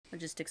I'll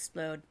just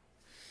explode.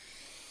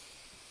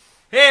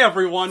 Hey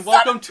everyone,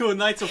 welcome to a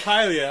Knights of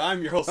Hylia.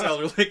 I'm your host,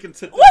 Elder Lincoln.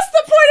 What's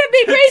the point of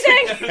me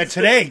breathing? And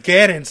today,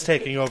 Ganon's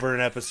taking over an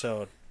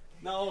episode.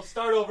 No,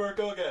 start over,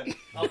 go again.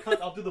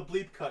 I'll do the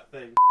bleep cut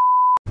thing.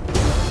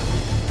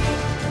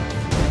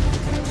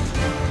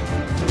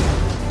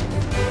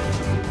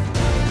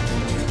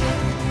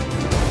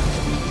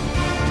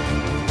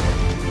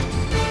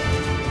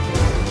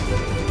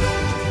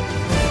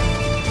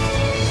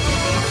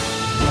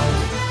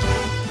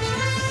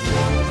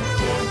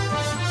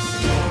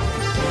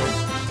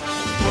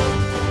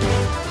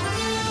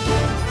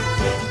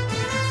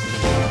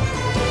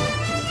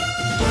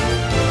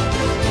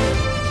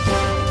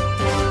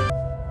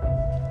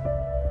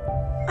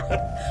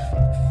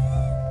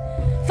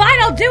 Fine,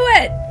 I'll do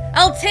it!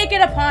 I'll take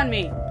it upon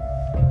me.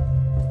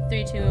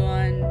 3, 2,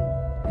 1.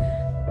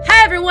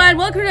 Hi everyone,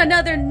 welcome to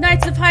another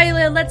Knights of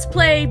Hylia Let's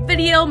Play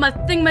video, my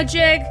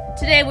thingamajig.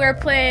 Today we're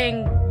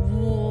playing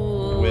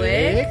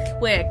Wick.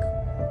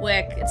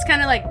 It's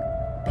kind of like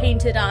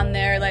painted on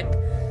there, like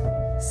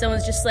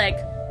someone's just like,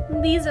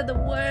 these are the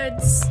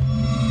words.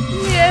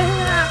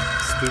 Yeah.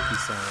 Spooky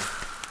sound.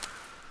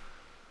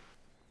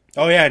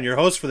 Oh yeah, and your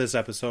host for this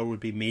episode would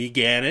be me,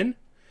 Ganon.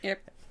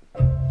 Yep.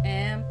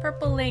 And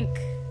Purple Link.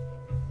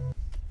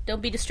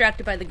 Don't be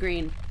distracted by the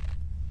green.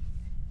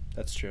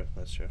 That's true,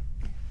 that's true.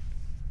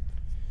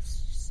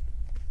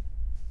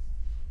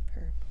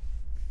 Purple.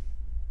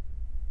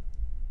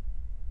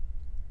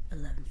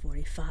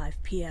 11:45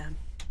 p.m.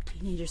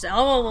 Teenagers.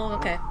 Oh,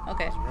 okay. I'm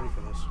ready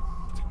for this.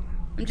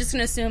 I'm just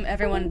gonna assume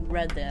everyone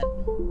read that.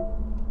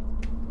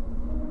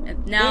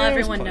 And now There's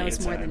everyone plenty knows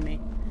of more time. than me.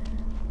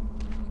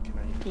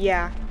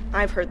 Yeah,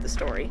 I've heard the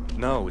story.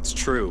 No, it's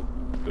true.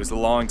 It was a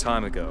long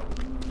time ago.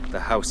 The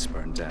house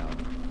burned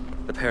down.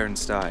 The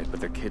parents died, but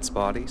their kids'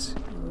 bodies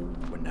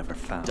were never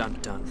found. Dun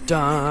dun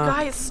dun.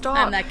 Guys, stop.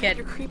 I'm that kid.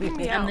 You're creeping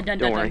me I'm out. the dun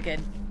Don't dun worry. dun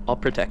kid. I'll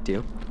protect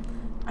you.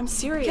 I'm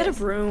serious. Get a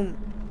broom.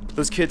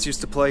 Those kids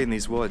used to play in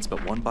these woods,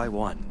 but one by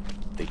one,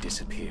 they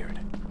disappeared.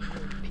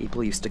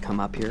 People used to come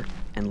up here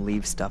and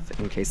leave stuff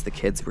in case the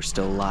kids were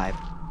still alive.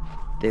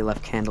 They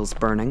left candles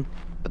burning,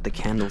 but the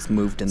candles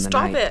moved in the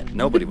Stop night. it.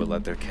 Nobody would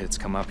let their kids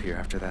come up here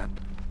after that.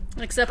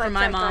 Except for Like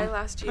my that guy mom.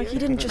 last year. Like he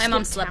didn't just My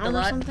mom skip slept a town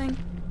lot. or something?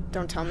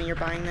 Don't tell me you're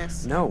buying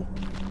this. No.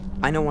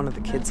 I know one of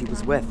the kids he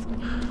was with.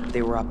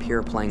 They were up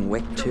here playing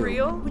Wick For too.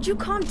 real? Would you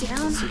calm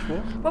down? Sequel?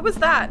 What was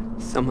that?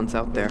 Someone's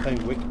out there.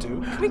 Playing Wick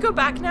 2? Can we go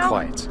back now?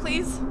 Quiet.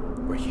 Please?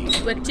 We're here.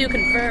 Wick 2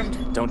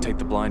 confirmed. Don't take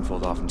the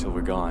blindfold off until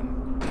we're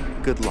gone.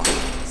 Good luck.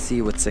 See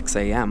you at 6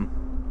 a.m.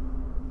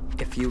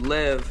 If you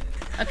live.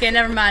 Okay,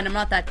 never mind. I'm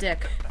not that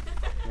dick.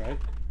 Right?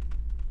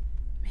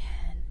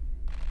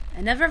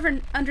 I never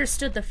ever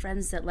understood the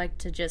friends that like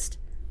to just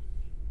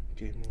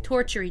Game over.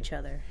 torture each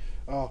other.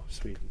 Oh,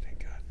 sweet.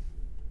 Thank God.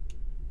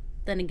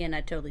 Then again,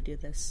 I'd totally do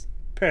this.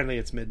 Apparently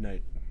it's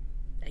midnight.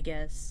 I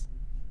guess.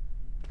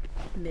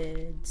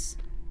 Mids.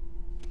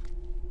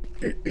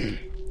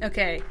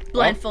 Okay,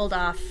 blindfold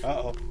off.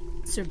 Uh-oh.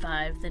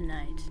 Survive the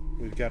night.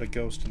 We've got a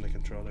ghost in the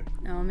controller.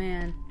 Oh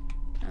man.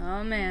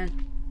 Oh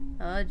man.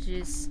 Oh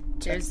jeez.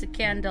 There's the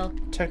candle.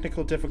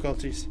 Technical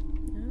difficulties.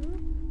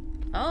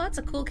 Oh, that's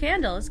a cool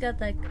candle. It's got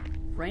like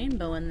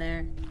rainbow in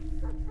there.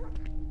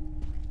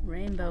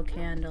 Rainbow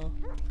candle.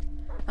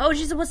 Oh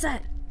jeez, what's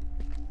that?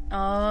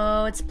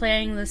 Oh, it's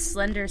playing the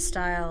Slender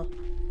style.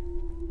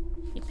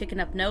 You picking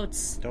up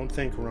notes. Don't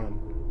think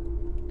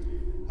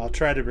run. I'll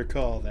try to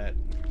recall that.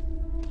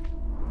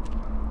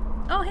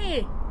 Oh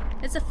hey,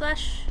 it's a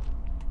flash.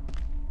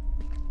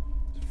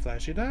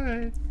 Flashy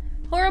light.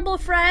 Horrible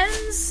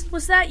friends?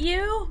 Was that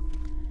you?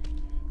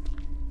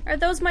 Are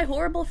those my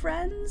horrible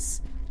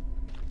friends?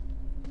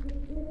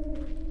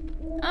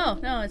 Oh,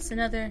 no, it's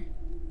another...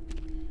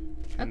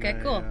 Okay, I,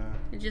 cool.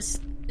 It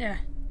just... Yeah.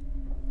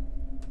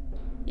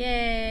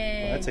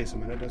 Yay! Well, that takes a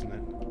minute, doesn't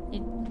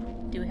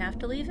it? Do we have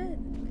to leave it?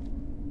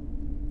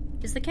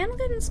 Is the candle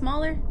getting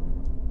smaller?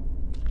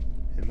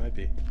 It might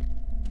be.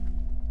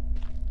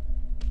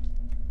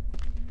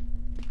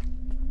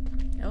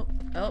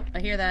 Oh, I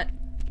hear that.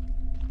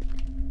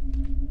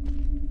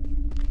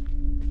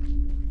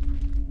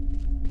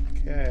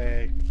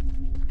 Okay.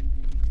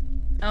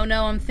 Oh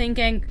no, I'm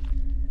thinking.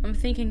 I'm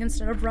thinking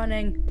instead of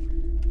running.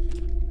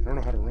 I don't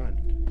know how to run.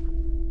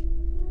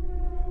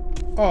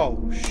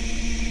 Oh,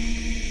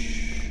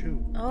 shoot.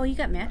 Oh, you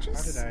got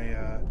matches? How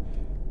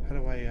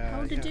do I,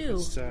 How to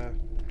do?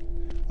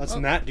 Let's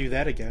not do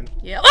that again.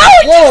 Yeah.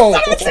 Oh,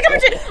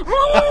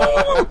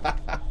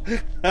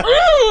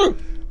 Whoa!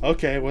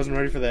 Okay, wasn't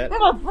ready for that.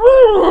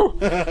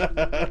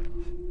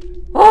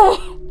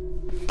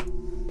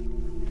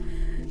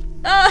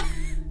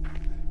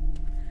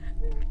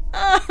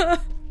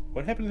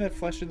 What happened to that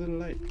flashy little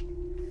light?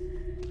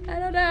 I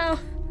don't know.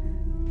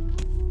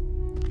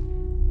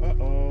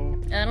 Uh-oh.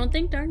 I don't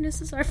think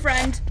darkness is our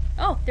friend.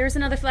 Oh, there's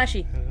another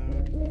flashy.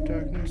 Hello,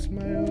 darkness,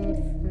 my old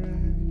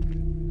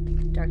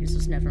friend. Darkness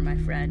was never my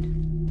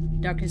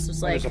friend. Darkness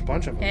was like, there's a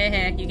bunch of them.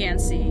 hey, you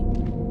can't see.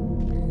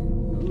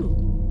 Ooh.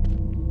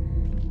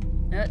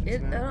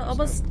 It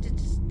almost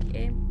just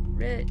came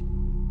rid.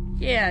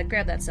 Yeah,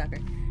 grab that sucker.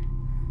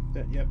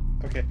 Yep.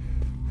 Okay.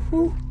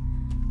 Whew.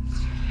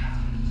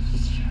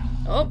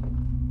 Oh,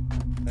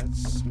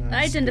 That's not.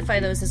 I identify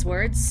spooky. those as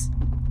words.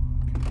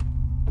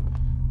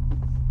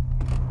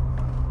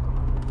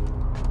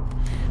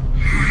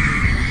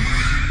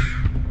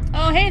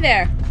 Oh, hey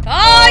there.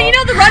 Oh, you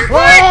know the run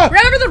part? Ah!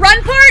 Remember the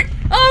run part?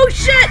 Oh,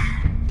 shit.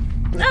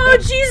 Oh,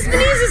 Jesus,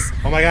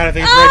 Beneezes. Oh my god, I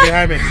think it's right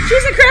behind me.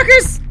 Cheese and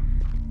crackers.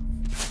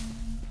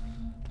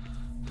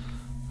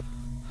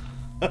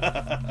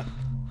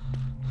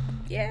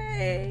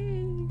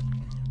 Yay.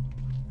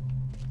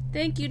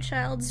 Thank you,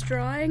 child's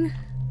drawing.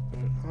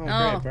 Oh,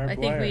 Oh, great, barbed I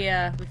think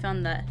wire. we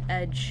found the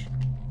edge.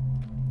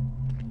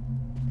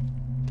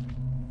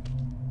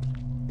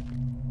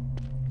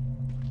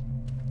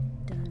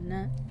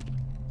 Dunna,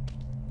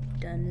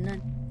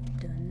 dunna,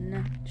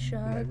 dunna,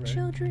 shark Right.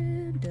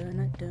 children.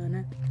 Dunna,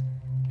 dunna,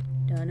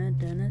 dunna,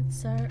 dunna,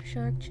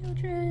 shark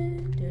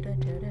children. Dunna,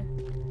 dunna.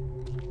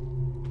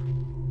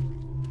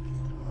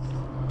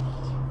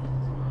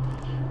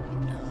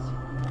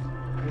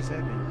 What does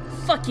that mean?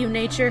 Fuck you,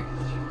 nature.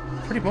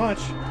 Pretty much.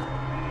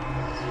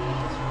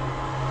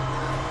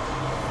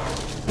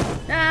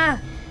 Ah!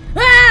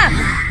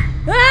 Ah!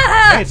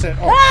 Ah! Hey, it's a-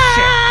 oh,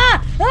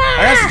 ah!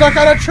 I got stuck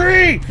on a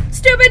tree!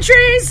 Stupid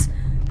trees!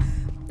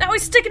 Now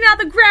he's sticking out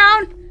the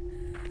ground!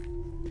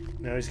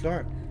 Now he's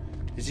gone.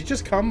 Does he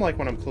just come like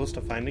when I'm close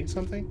to finding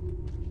something?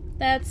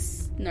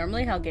 That's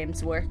normally how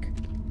games work.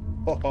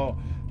 Oh,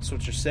 so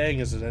what you're saying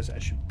is that I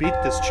should beat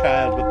this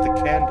child with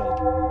the candle.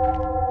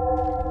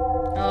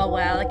 Oh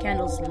wow, the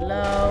candle's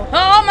low.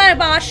 Oh my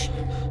gosh!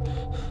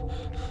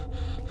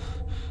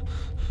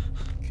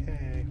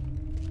 Okay.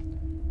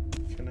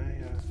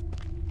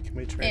 Can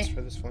we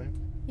transfer this flame?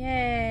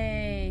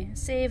 Yay!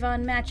 Save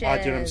on matches. Oh,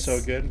 dude, I'm so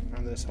good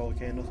on this whole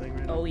candle thing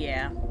right now. Oh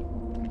yeah.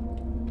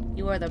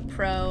 You are the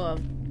pro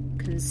of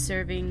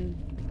conserving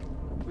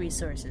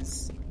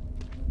resources.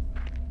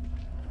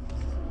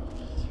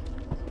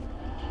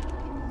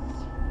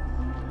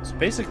 So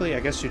basically, I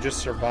guess you just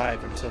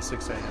survive until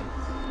 6 a.m.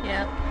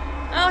 Yep.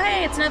 Oh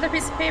hey, it's another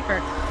piece of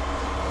paper.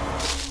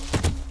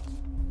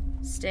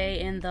 Stay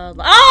in the...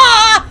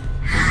 Ah!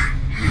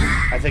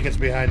 I think it's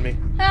behind me.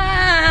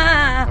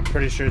 Ah! I'm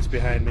pretty sure it's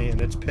behind me, and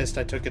it's pissed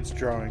I took its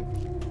drawing.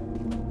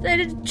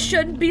 They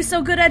shouldn't be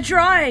so good at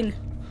drawing.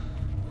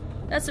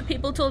 That's what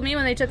people told me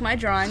when they took my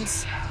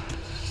drawings.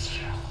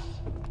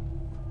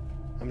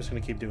 I'm just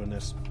gonna keep doing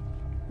this.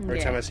 Every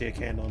Okay. time I see a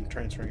candle, I'm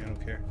transferring. I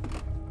don't care.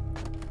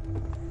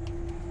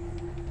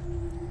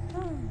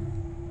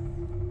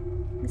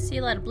 I see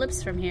a lot of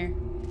blips from here.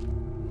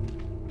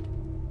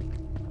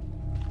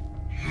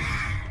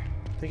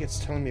 I think it's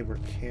telling me where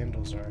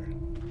candles are.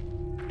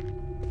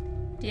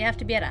 Do you have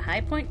to be at a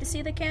high point to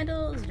see the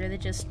candles, or do they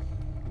just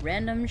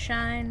random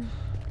shine?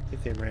 I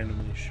think they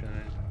randomly shine.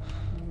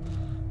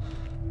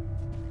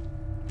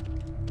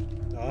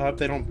 I hope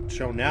they don't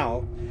show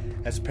now,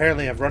 as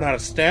apparently I've run out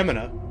of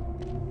stamina.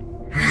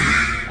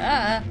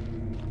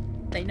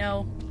 They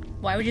know.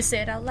 Why would you say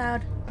it out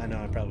loud? I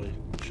know, I probably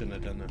shouldn't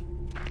have done that.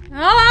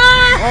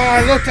 Ah! Oh,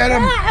 I looked at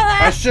him!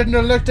 I shouldn't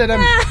have looked at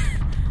him!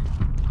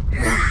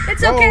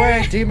 It's Go okay.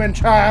 away, demon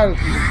child!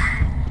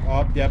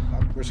 Oh, yep,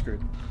 we're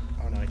screwed.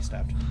 Oh no, he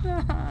stopped.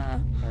 Ah,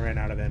 I ran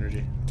out of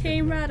energy.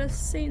 came out of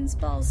Satan's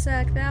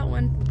ballsack, that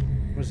one.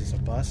 What is this,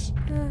 a bus?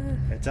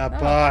 It's a Oh,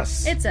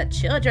 bus! It's a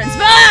children's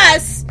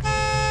bus!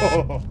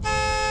 Oh.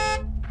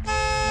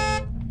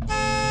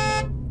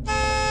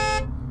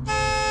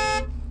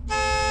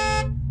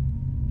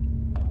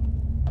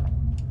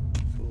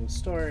 Cool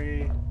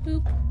story.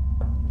 Boop.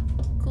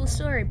 Cool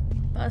story.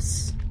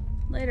 Bus.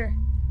 Later.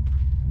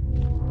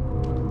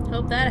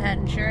 Hope that had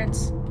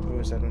insurance. Oh,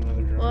 is that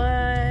another drawing?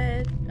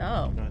 What?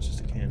 Oh, No, it's just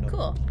a candle.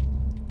 cool.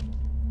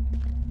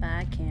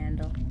 Bye,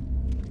 candle.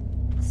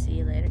 See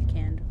you later,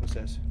 candle. What's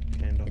this?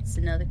 Candle. It's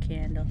another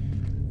candle.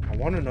 I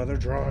want another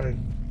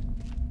drawing.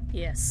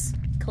 Yes.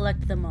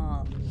 Collect them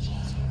all.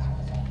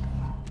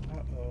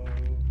 Uh-oh.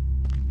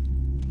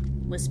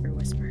 Whisper,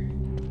 whisper.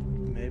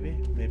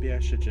 Maybe I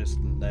should just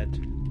let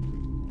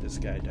this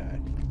guy die.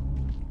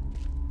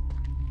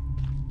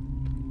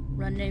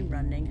 Running,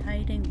 running,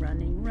 hiding,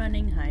 running,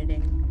 running,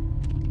 hiding.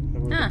 It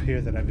would Huh. appear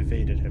that I've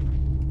evaded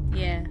him.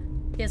 Yeah,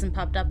 he hasn't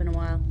popped up in a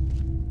while.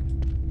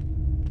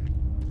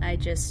 I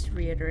just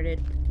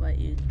reiterated what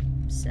you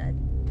said.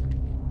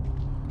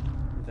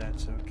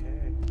 That's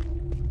okay.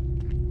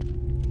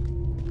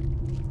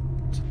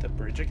 Is it the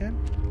bridge again?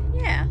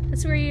 Yeah,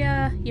 that's where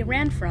you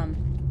ran from.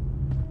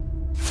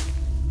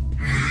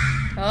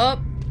 Up.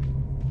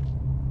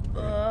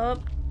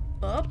 Up.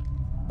 Up.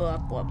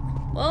 Up. Up.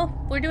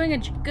 Well, we're doing a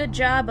good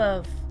job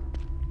of...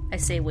 I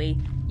say we.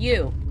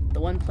 You, the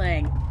one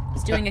playing,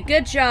 is doing a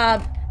good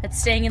job at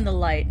staying in the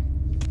light.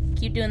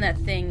 Keep doing that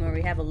thing where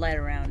we have a light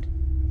around.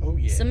 Oh,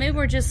 yeah. So maybe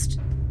we're just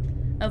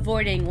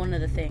avoiding one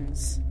of the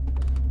things.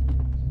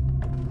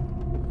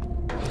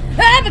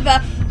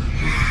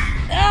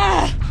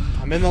 Ah!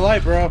 I'm in the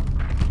light, bro.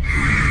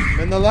 I'm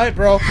in the light,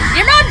 bro.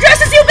 Your mom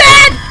dresses you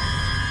bad!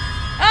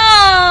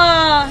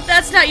 Ah,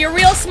 that's not your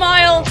real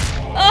smile.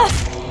 Oh.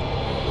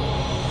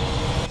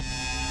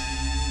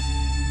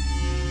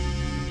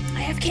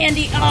 have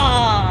candy.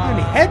 Ah. And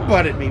he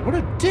headbutted me. What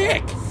a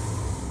dick.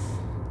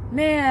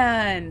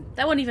 Man,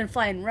 that wouldn't even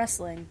fly in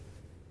wrestling.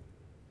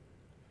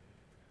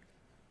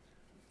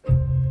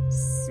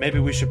 Maybe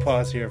we should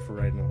pause here for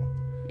right now.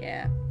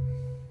 Yeah.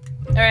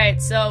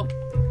 Alright, so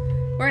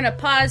we're gonna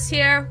pause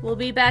here. We'll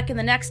be back in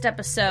the next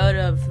episode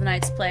of the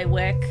Night's Play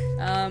Wick.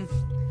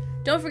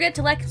 Don't forget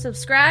to like and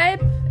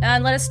subscribe,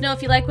 and let us know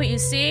if you like what you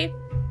see.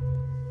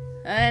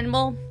 And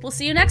we'll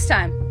see you next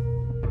time.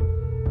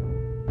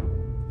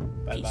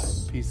 Bye-bye.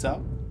 Peace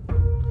out.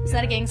 Is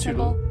that a gang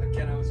symbol?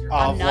 Au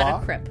I'm not a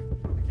revoir. crip.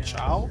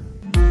 Ciao.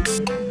 Looks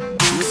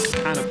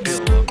kind of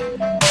pale.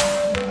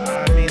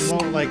 I mean,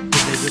 well, like, did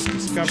they just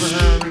discover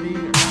her already?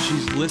 Or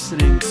She's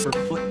listening for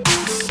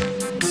footprints.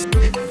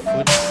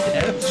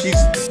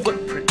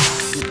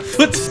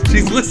 footsteps?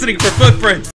 She's listening for footprints.